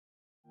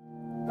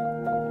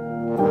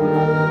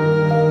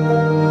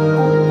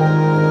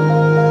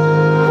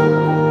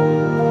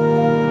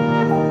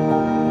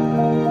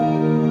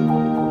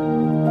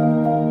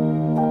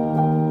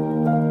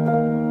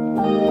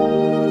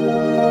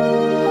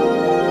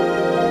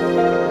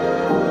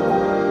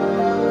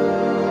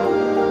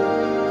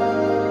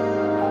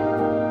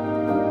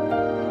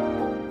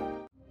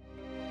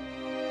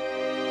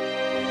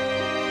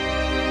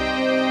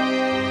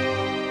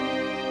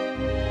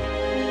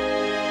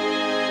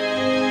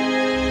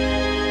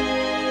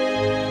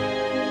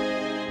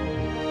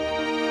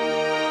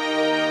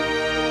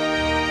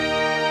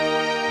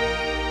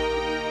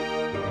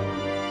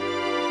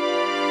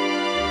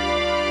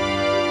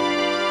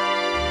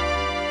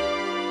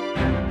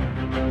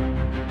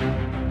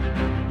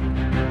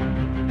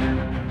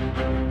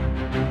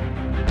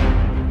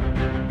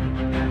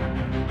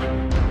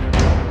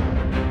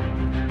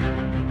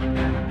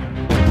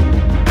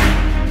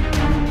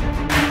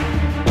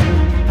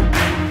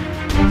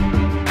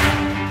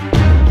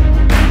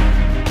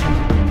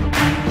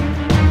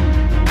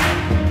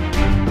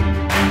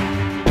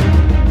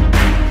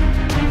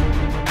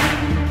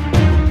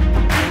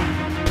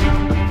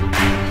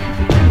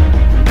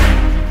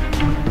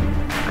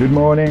Good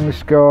morning,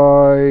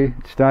 Skye.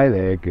 Stay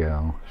there,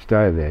 girl.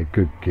 Stay there,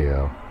 good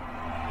girl.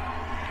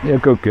 Yeah,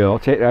 good girl. I'll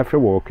take you out for a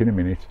walk in a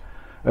minute.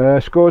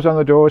 Scores on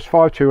the doors,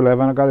 5 to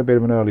 11. I got a bit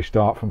of an early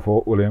start from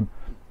Fort William.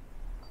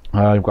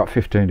 I've got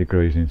 15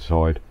 degrees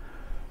inside,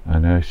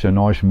 and it's a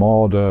nice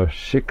mild 5 or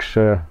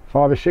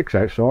 6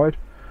 outside.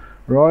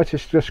 Right,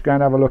 let's just go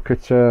and have a look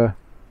at the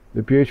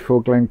beautiful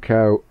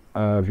Glencoe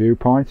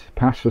viewpoint,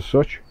 pass as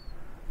such.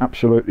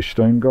 Absolutely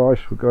stunning, guys.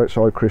 We'll go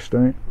outside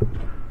Christine.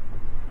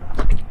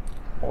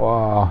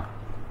 Wow,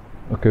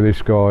 look at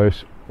this,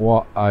 guys.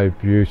 What a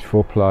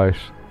beautiful place.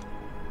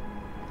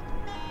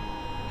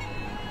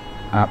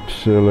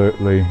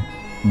 Absolutely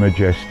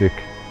majestic.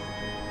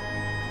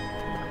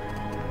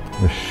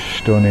 The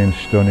stunning,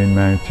 stunning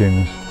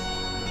mountains.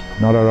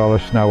 Not a lot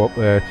of snow up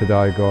there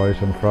today,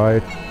 guys, I'm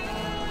afraid.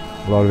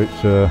 A lot of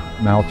it's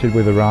melted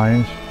with the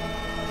rains.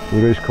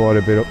 There is quite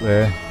a bit up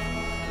there.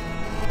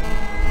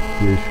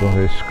 Beautiful,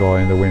 there's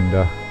Skye in the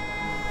window.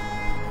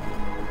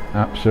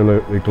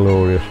 Absolutely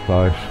glorious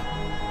place.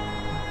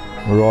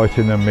 We're right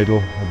in the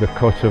middle of the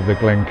cut of the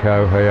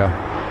Glencoe here.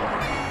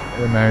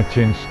 The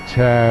mountains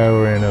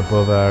towering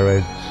above our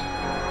heads.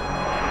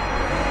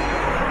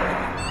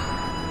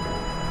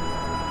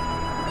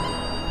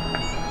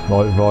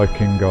 Like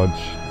Viking gods.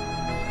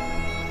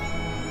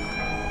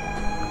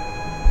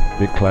 A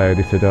bit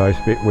cloudy today, it's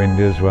a bit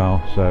windy as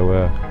well,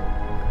 so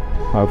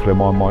hopefully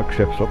my mic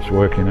setup's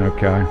working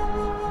okay.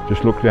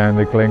 Just look down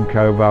the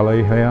Glencoe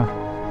Valley here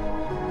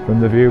from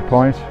the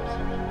viewpoint.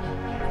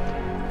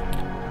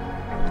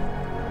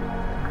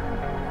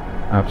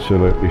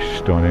 Absolutely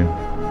stunning.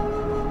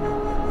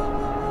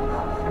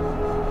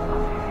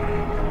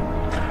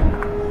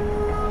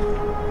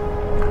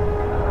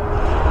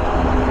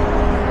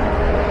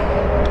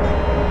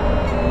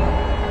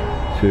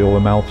 See all the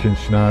melting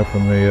snow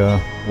from the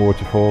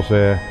waterfalls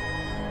there,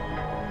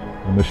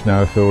 and the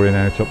snow thawing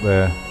out up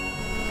there.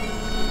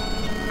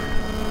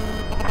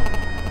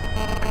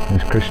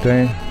 There's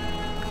Christine.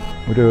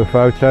 We'll do a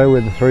photo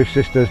with the 3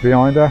 sisters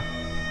behind her.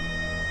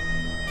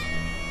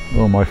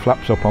 Oh, my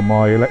flap's up on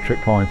my electric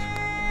point.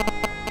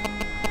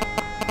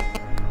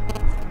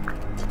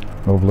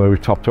 Lovely, we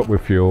topped up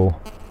with fuel.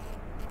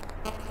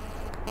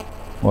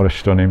 What a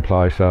stunning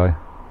place, eh?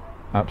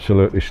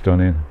 Absolutely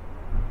stunning.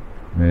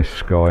 There's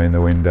Skye in the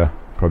window.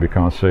 Probably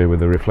can't see with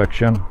the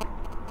reflection.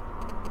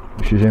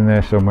 She's in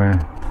there somewhere.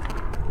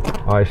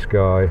 Hi,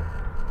 Skye.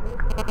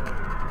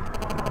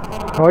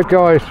 Right,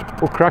 guys,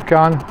 we'll crack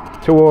on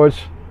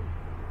towards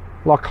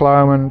Loch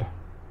Lomond.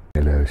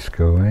 Hello,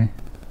 Skye.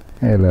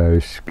 Hello,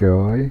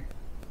 Skye.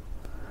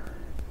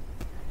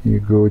 You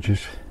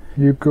gorgeous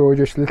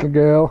little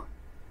girl.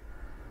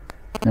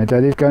 Now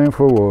Daddy's going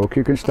for a walk.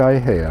 You can stay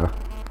here.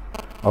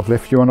 I've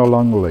left you on a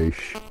long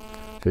leash,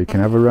 so you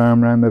can have a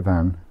roam round the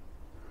van.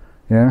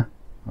 Yeah?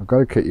 I've got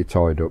to keep you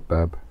tied up,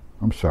 Bab.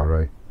 I'm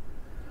sorry.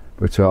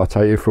 But I'll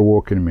take you for a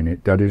walk in a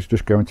minute. Daddy's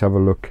just going to have a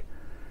look.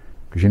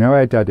 Because you know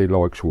how Daddy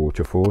likes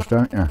waterfalls,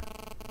 don't you?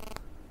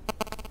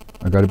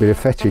 I've got a bit of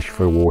fetish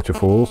for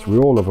waterfalls. We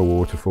all have a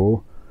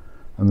waterfall.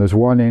 And there's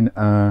one in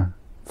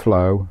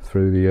flow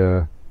through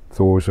the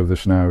thaws of the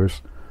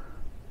snows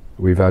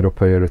we've had up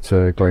here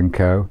at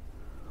Glencoe.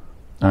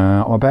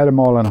 I'm about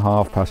 1.5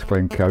 miles past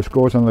Glencoe.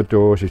 Scores on the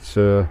doors, it's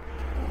 10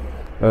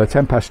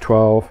 past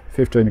 12,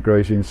 15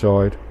 degrees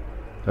inside.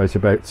 So it's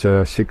about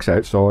 6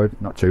 outside,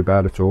 not too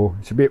bad at all.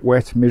 It's a bit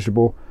wet,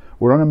 miserable.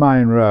 We're on a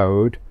main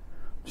road,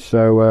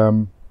 so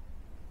there's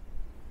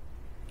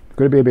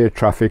going to be a bit of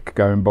traffic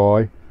going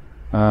by.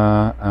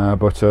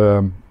 But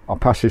I'll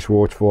pass this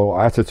waterfall.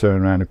 I had to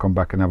turn around and come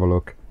back and have a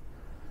look.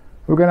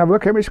 We're going to have a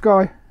look at me,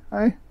 Skye,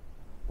 eh?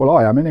 Well,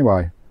 I am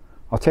anyway.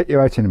 I'll take you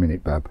out in a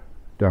minute, Bab.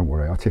 Don't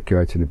worry, I'll take you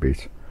out in a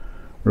bit.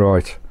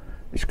 Right,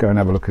 let's go and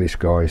have a look at this,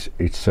 guys.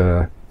 It's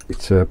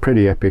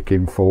pretty epic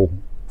in full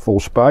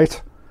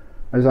spate,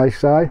 as they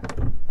say.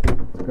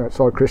 Let's go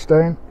outside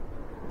Christine.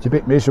 It's a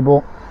bit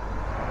miserable.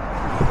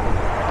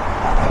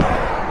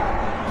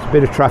 There's a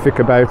bit of traffic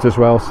about as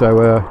well,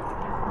 so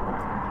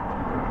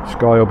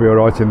Skye will be all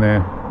right in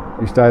there.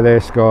 You stay there,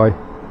 Skye.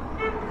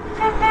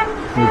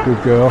 You're a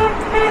good girl.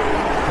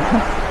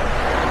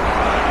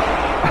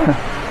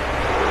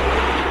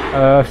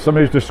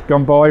 Somebody's just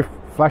gone by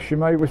flashing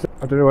me. I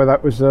don't know whether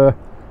that was a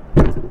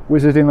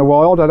wizard in the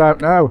wild, I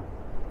don't know.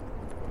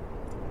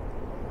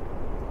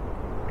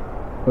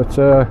 But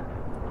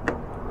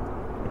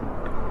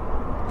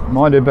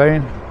might have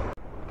been.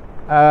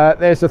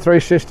 There's the 3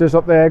 sisters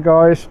up there,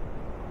 guys.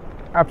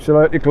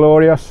 Absolutely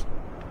glorious.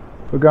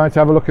 We're going to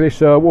have a look at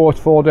this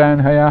waterfall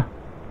down here.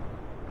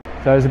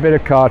 So there's a bit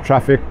of car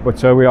traffic,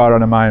 but we are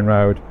on a main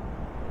road.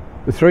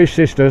 The 3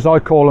 sisters, I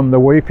call them the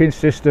weeping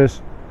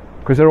sisters,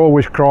 because they're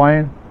always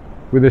crying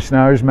with the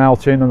snows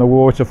melting and the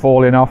water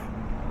falling off.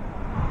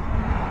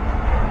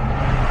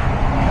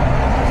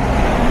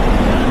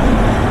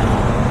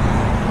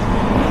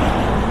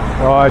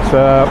 Right,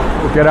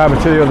 we'll get over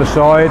to the other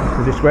side,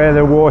 because it's where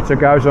the water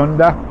goes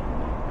under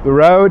the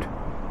road.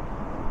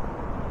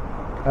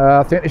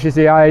 I think this is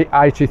the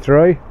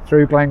A83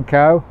 through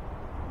Glencoe.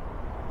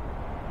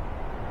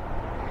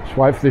 Just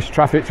wait for this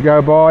traffic to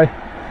go by.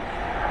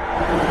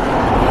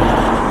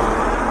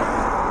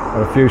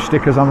 Got a few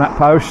stickers on that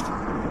post.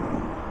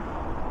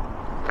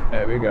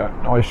 There we go.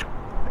 Nice.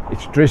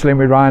 It's drizzling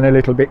with rain a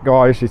little bit,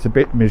 guys. It's a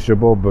bit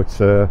miserable, but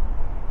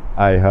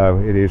hey ho,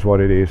 it is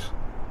what it is.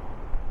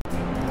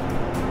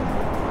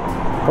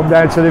 Come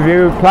down to the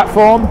view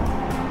platform.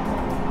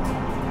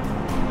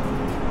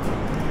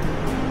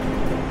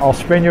 I'll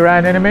spin you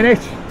around in a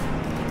minute.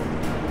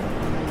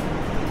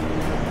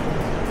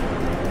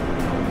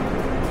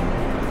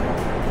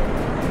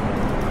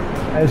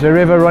 There's a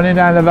river running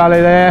down the valley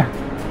there.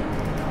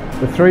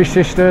 The Three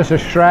Sisters are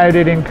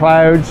shrouded in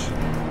clouds.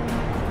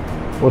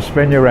 We'll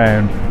spin you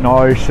around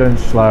nice and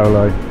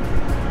slowly.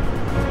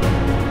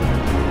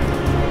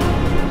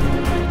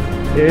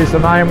 Here's the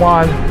main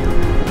one.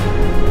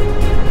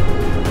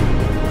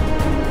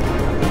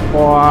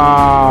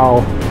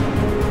 Wow.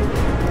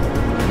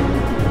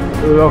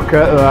 Look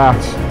at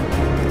that.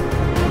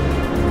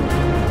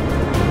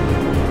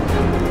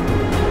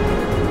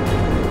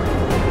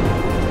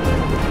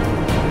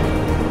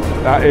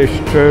 That is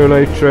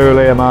truly,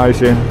 truly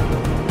amazing.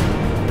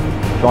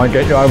 Try and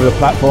get you over the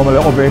platform a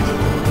little bit.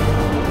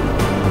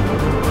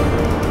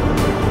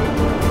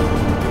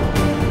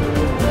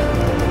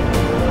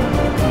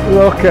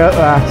 Look at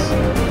that.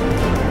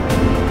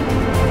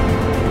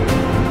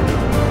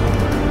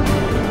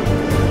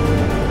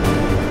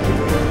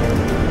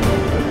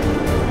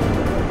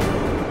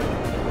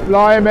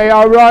 Blimey,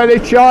 O'Reilly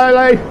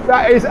Charlie,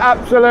 that is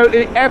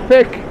absolutely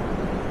epic.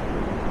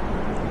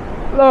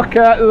 Look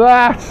at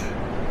that.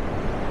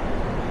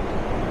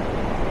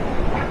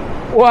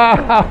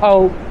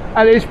 Wow,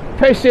 and it's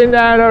pissing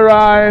down the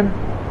rain.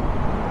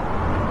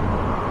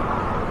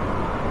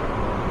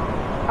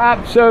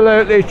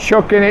 Absolutely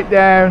chucking it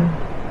down.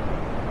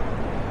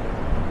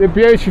 The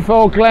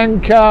beautiful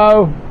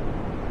Glencoe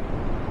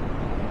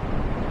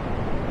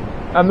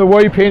and the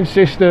Weeping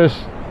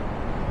Sisters.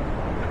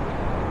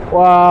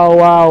 Wow,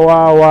 wow,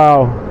 wow,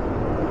 wow.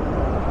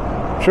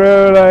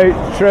 Truly,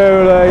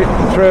 truly,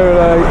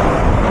 truly.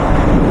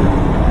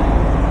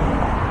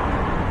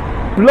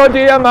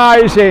 Bloody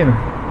amazing.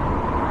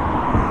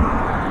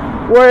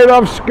 We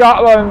love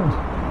Scotland.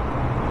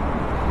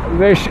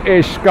 This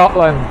is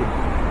Scotland.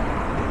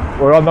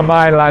 We're on the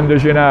mainland,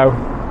 as you know.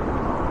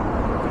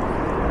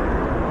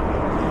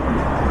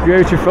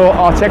 Beautiful.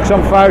 I'll take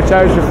some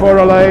photos before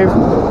I leave.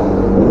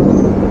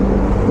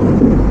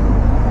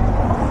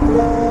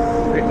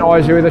 Bit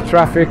noisy with the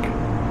traffic.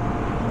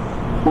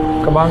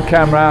 Come on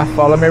camera,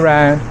 follow me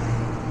round.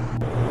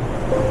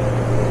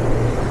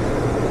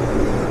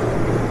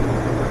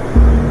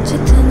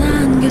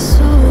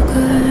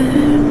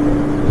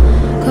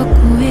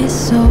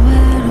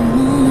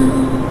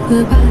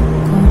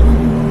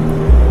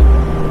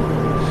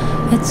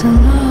 It's a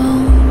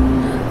long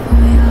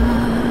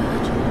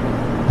voyage.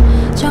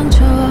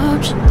 정처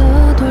없이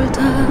떠돌다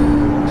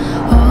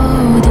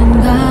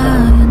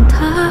어딘가엔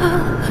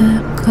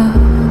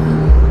닿을까.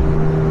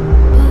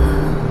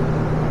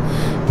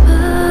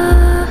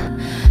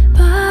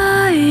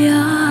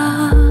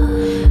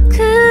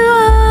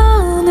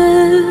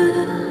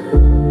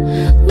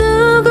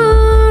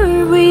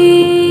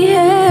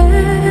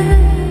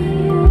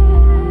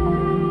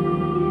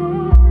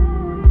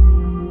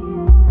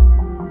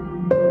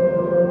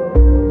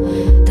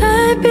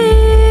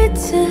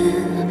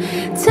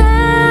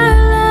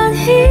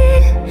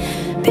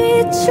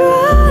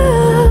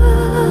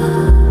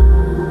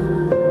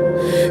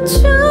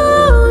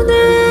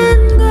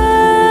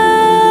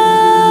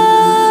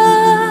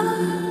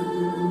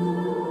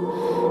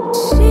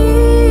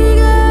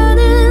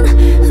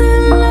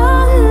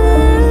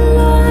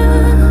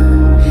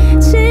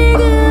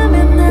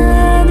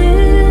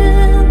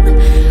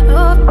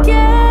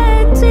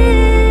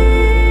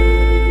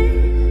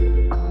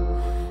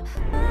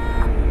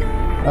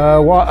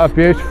 What a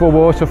beautiful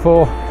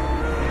waterfall.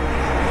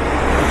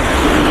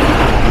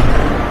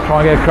 Try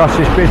and get across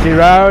this busy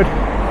road.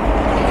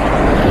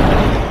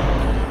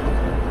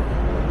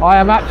 I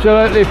am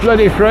absolutely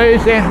bloody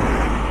freezing.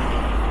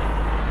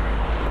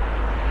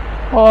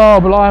 Oh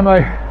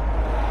blimey.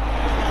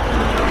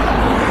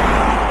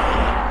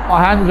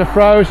 My hands are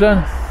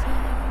frozen.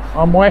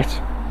 I'm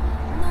wet.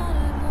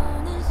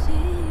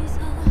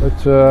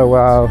 But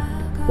wow,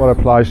 what a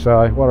place,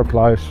 eh? What a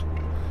place.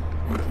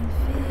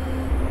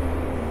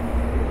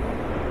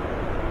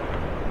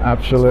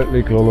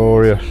 Absolutely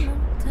glorious.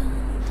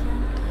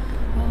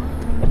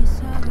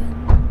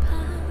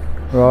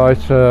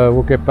 Right,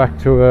 we'll get back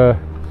to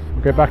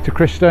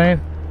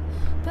Christine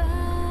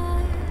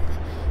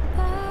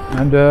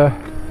and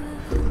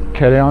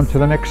carry on to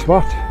the next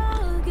spot.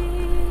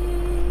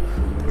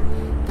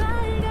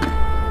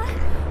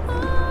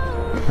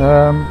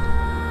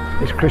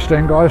 This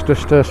Christine, guys,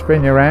 just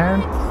spin you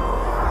around.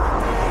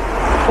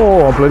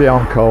 Oh bloody,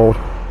 I'm cold.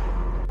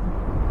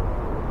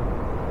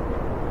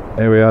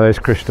 Here we are, there's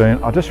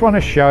Christine. I just want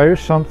to show you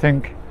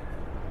something.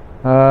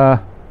 We're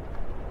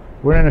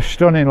in a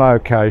stunning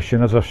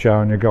location, as I've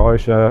shown you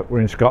guys. We're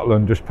in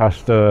Scotland, just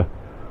past Fort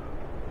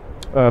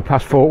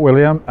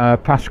William,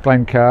 past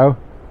Glencoe.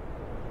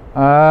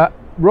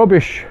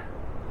 Rubbish.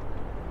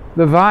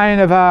 The vein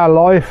of our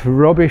life,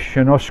 rubbish,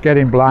 and us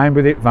getting blamed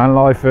with it, van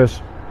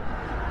lifers.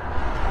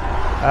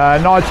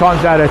 9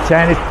 times out of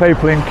 10 it's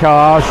people in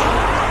cars,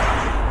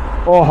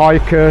 or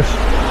hikers,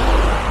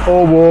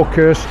 or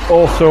walkers,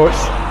 all sorts.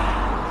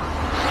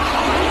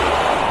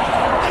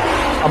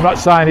 I'm not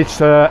saying it's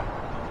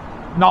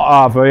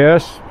not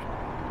RVers.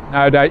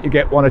 No doubt you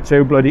get 1 or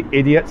 2 bloody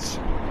idiots,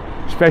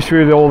 especially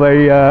with all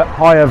the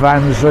hire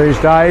vans these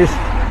days.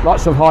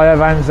 Lots of hire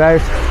vans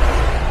out,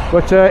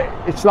 but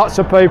it's lots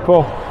of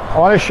people. I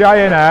want to show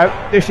you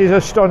now, this is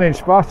a stunning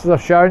spot, as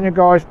I've shown you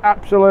guys.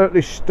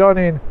 Absolutely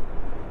stunning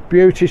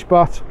beauty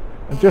spot.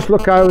 And just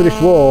look over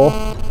this wall.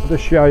 I'll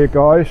just show you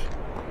guys.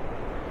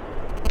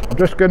 I'm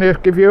just going to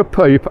give you a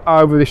peep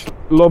over this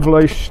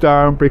lovely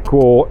stone brick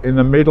wall in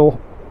the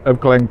middle of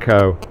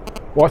Glencoe.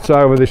 What's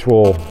over this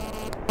wall?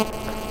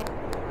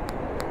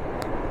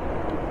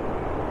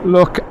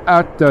 Look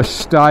at the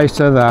state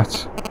of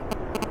that.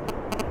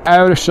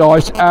 Out of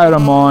sight, out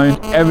of mind,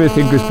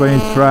 everything has been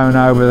thrown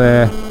over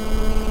there.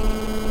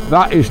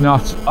 That is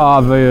not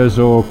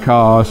RVers or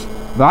cars,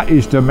 that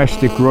is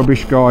domestic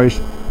rubbish, guys.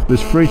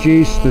 There's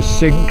fridges, there's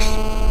sinks,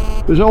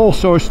 there's all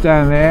sorts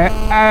down there.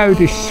 How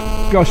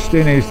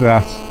disgusting is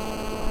that?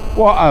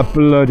 What a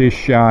bloody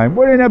shame.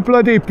 We're in a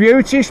bloody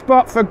beauty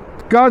spot, for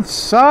God's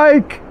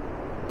sake.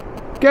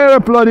 Get a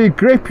bloody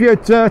grip, you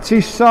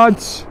dirty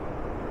sods.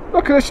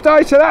 Look at the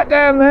state of that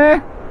down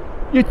there.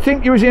 You'd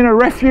think you was in a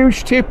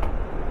refuge tip.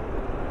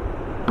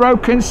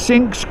 Broken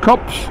sinks,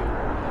 cups,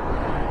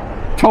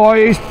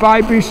 toys,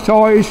 babies'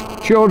 toys,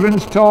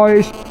 children's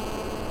toys.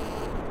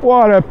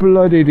 What a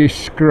bloody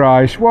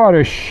disgrace, what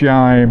a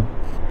shame.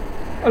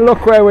 And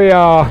look where we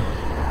are.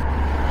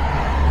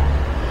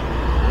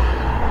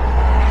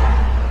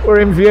 We're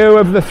in view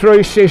of the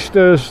 3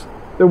 sisters,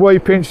 the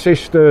Weeping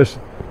Sisters.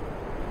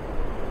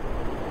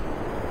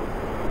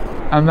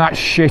 And that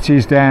shit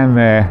is down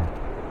there.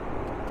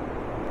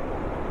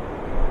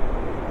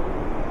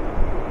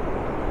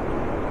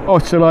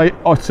 Utterly,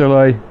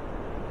 utterly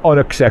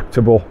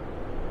unacceptable.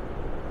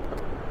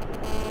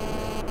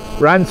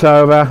 Rant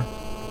over.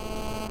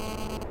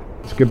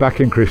 Let's get back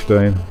in,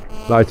 Christine.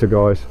 Later,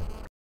 guys.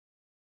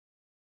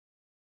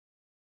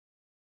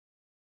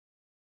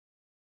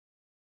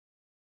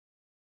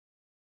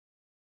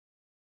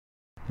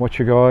 Watch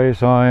you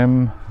guys,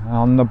 I'm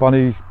on the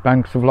Bonny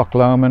banks of Loch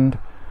Lomond,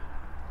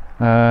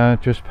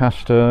 just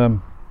past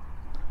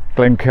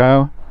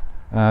Glencoe.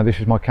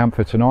 This is my camp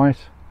for tonight.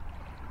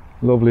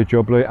 Lovely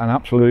jubbly, an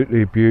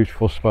absolutely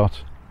beautiful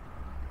spot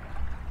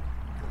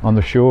on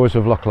the shores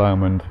of Loch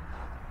Lomond.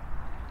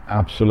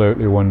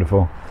 Absolutely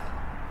wonderful.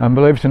 And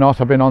believe it or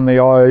not, I've been on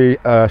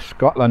the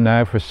Scotland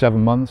now for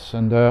 7 months,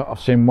 and I've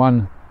seen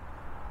 1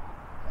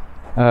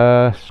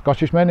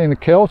 Scottish man in the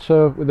kilt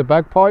with the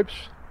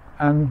bagpipes,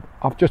 and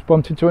I've just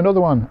bumped into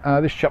another one.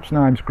 This chap's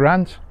name's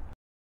Grant.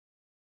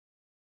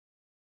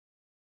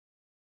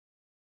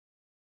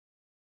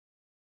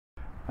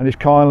 And he's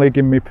kindly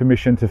given me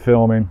permission to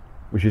film him,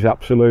 which is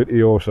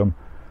absolutely awesome.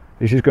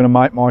 This is going to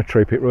make my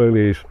trip, it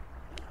really is.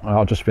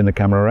 I'll just spin the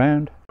camera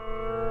around.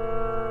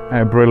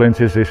 How brilliant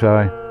is this,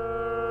 eh?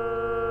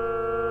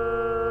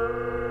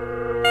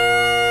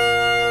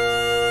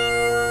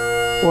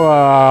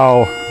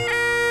 Wow.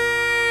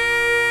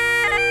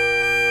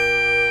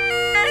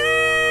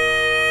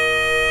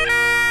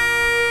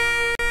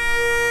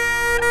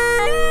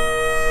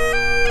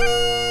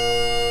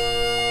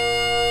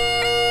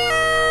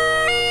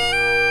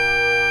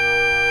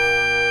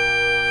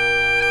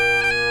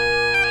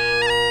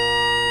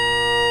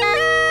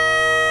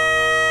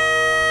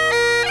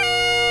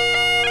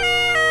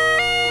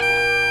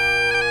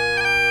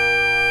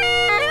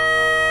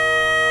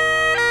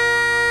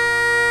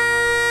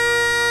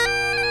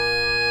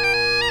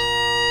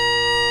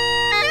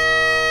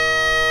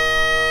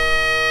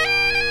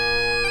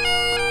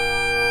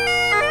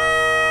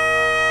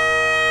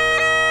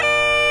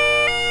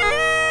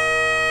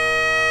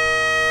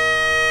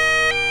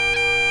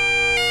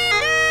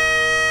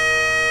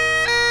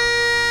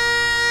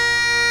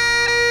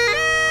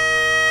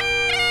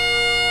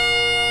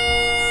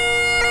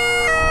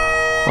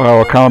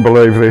 Oh, I can't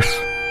believe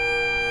this.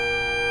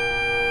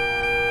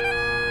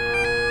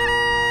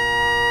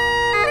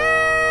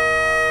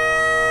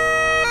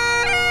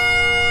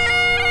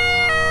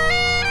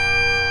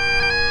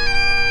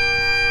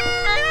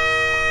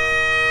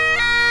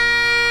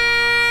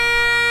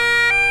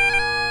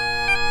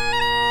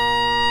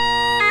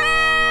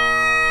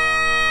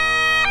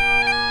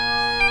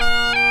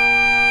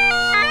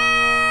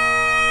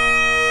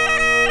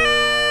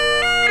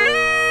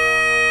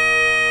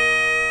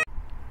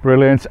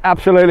 Brilliant,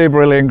 absolutely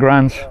brilliant,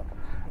 Grant.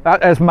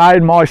 That has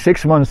made my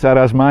 6 months, that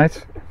has,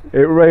 mate. It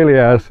really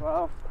has.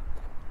 Wow.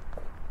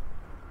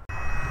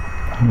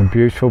 The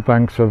beautiful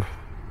banks of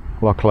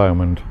Loch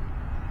Lomond.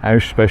 How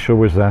special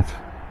was that?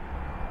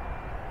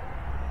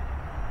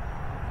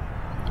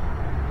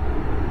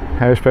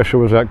 How special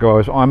was that,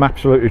 guys? I'm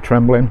absolutely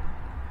trembling.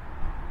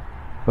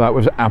 That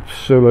was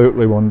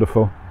absolutely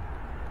wonderful.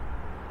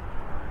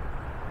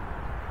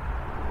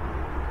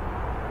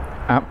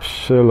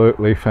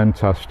 Absolutely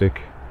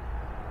fantastic.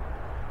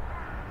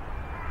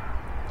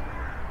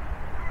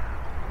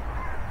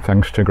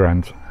 Thanks to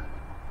Grant.